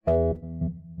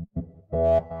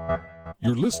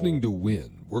You're listening to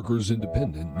WIN, Workers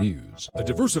Independent News, a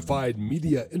diversified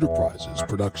media enterprises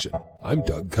production. I'm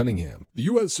Doug Cunningham. The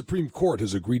U.S. Supreme Court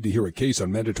has agreed to hear a case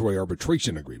on mandatory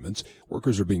arbitration agreements.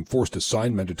 Workers are being forced to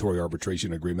sign mandatory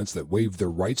arbitration agreements that waive their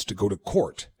rights to go to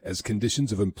court as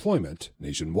conditions of employment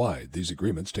nationwide. These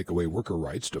agreements take away worker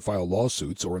rights to file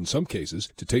lawsuits or, in some cases,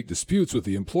 to take disputes with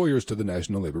the employers to the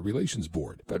National Labor Relations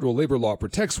Board. Federal labor law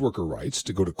protects worker rights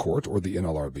to go to court or the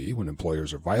NLRB when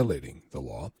employers are violating the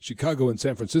law. Chicago and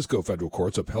San Francisco federal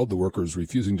courts upheld the workers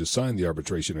refusing to sign the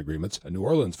arbitration agreements. A New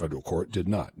Orleans federal court did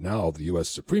not. Now the U.S.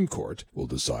 Supreme Court will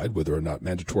decide whether or not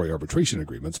mandatory arbitration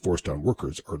agreements forced on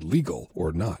workers are legal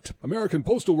or not. American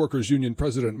Postal Workers Union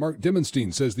President Mark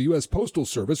Dimmenstein says the U.S. Postal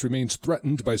Service remains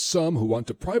threatened by some who want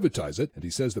to privatize it, and he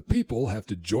says the people have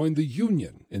to join the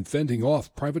union in fending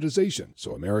off privatization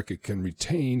so America can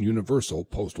retain universal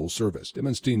postal service.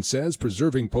 Dimmenstein says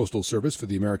preserving postal service for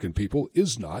the American people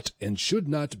is not and should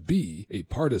not be a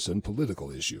partisan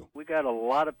political issue. We got a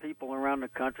lot of people around the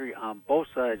country on both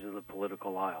sides of the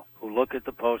political aisle who look at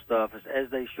the post office, as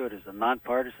they should, as a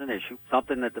nonpartisan issue,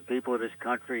 something that the people of this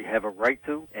country have a right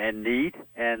to and need.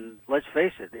 And let's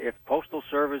face it, if postal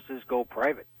services go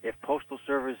private, if postal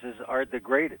services are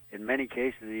degraded, in many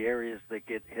cases the areas that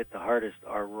get hit the hardest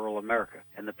are rural America.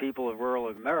 And the people of rural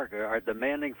America are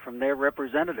demanding from their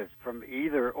representatives, from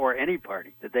either or any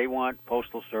party, that they want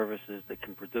postal services that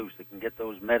can produce, that can get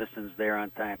those medicines there on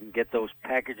time, and get those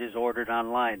packages ordered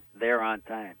online there on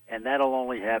time. And that'll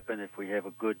only happen if we have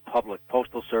a good public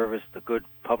postal service, the good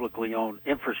publicly owned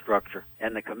infrastructure,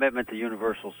 and the commitment to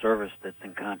universal service that's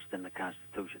encompassed in the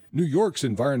Constitution. New York's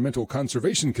Environmental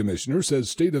Conservation Commissioner says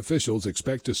state officials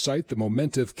expect to cite the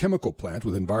Momentive chemical plant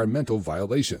with environmental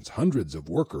violations. Hundreds of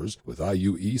workers with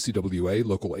IUE-CWA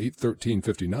Local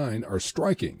 81359 are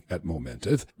striking at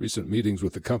Momentive. Recent meetings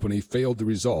with the company failed to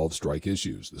resolve strike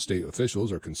issues. The state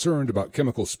officials are concerned about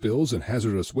chemical spills and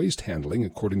hazardous waste handling,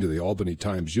 according to the Albany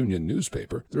Times-Union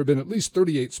newspaper. There have been at least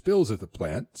 38 spills at the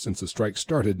plant since the strike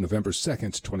started November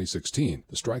 2nd, 2016.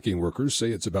 The striking workers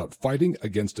say it's about fighting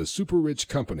against a super-rich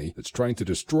company that's trying to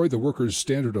destroy the workers'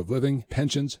 standard of living,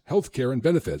 pensions, health care and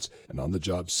benefits, and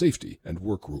on-the-job safety and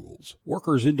work rules.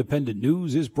 Workers Independent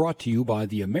News is brought to you by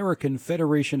the American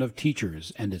Federation of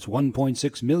Teachers and its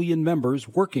 1.6 million members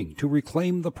working to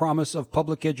reclaim the promise of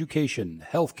public education,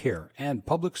 health care, and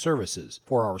public services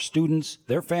for our students,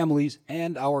 their families,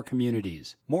 and our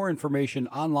communities. More information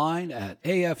online at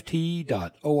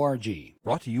aft.org.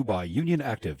 Brought to you by Union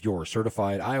Active, your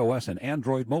certified iOS and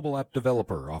Android mobile app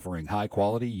developer, offering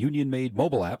high-quality, union-made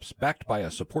mobile apps backed by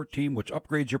a support team which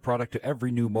upgrades your product to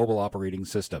every new mobile operating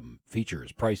system.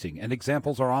 Features, pricing, and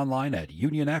examples are online at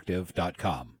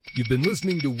unionactive.com. You've been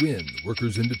listening to WIN,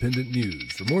 Workers Independent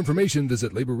News. For more information,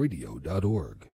 visit laborradio.org.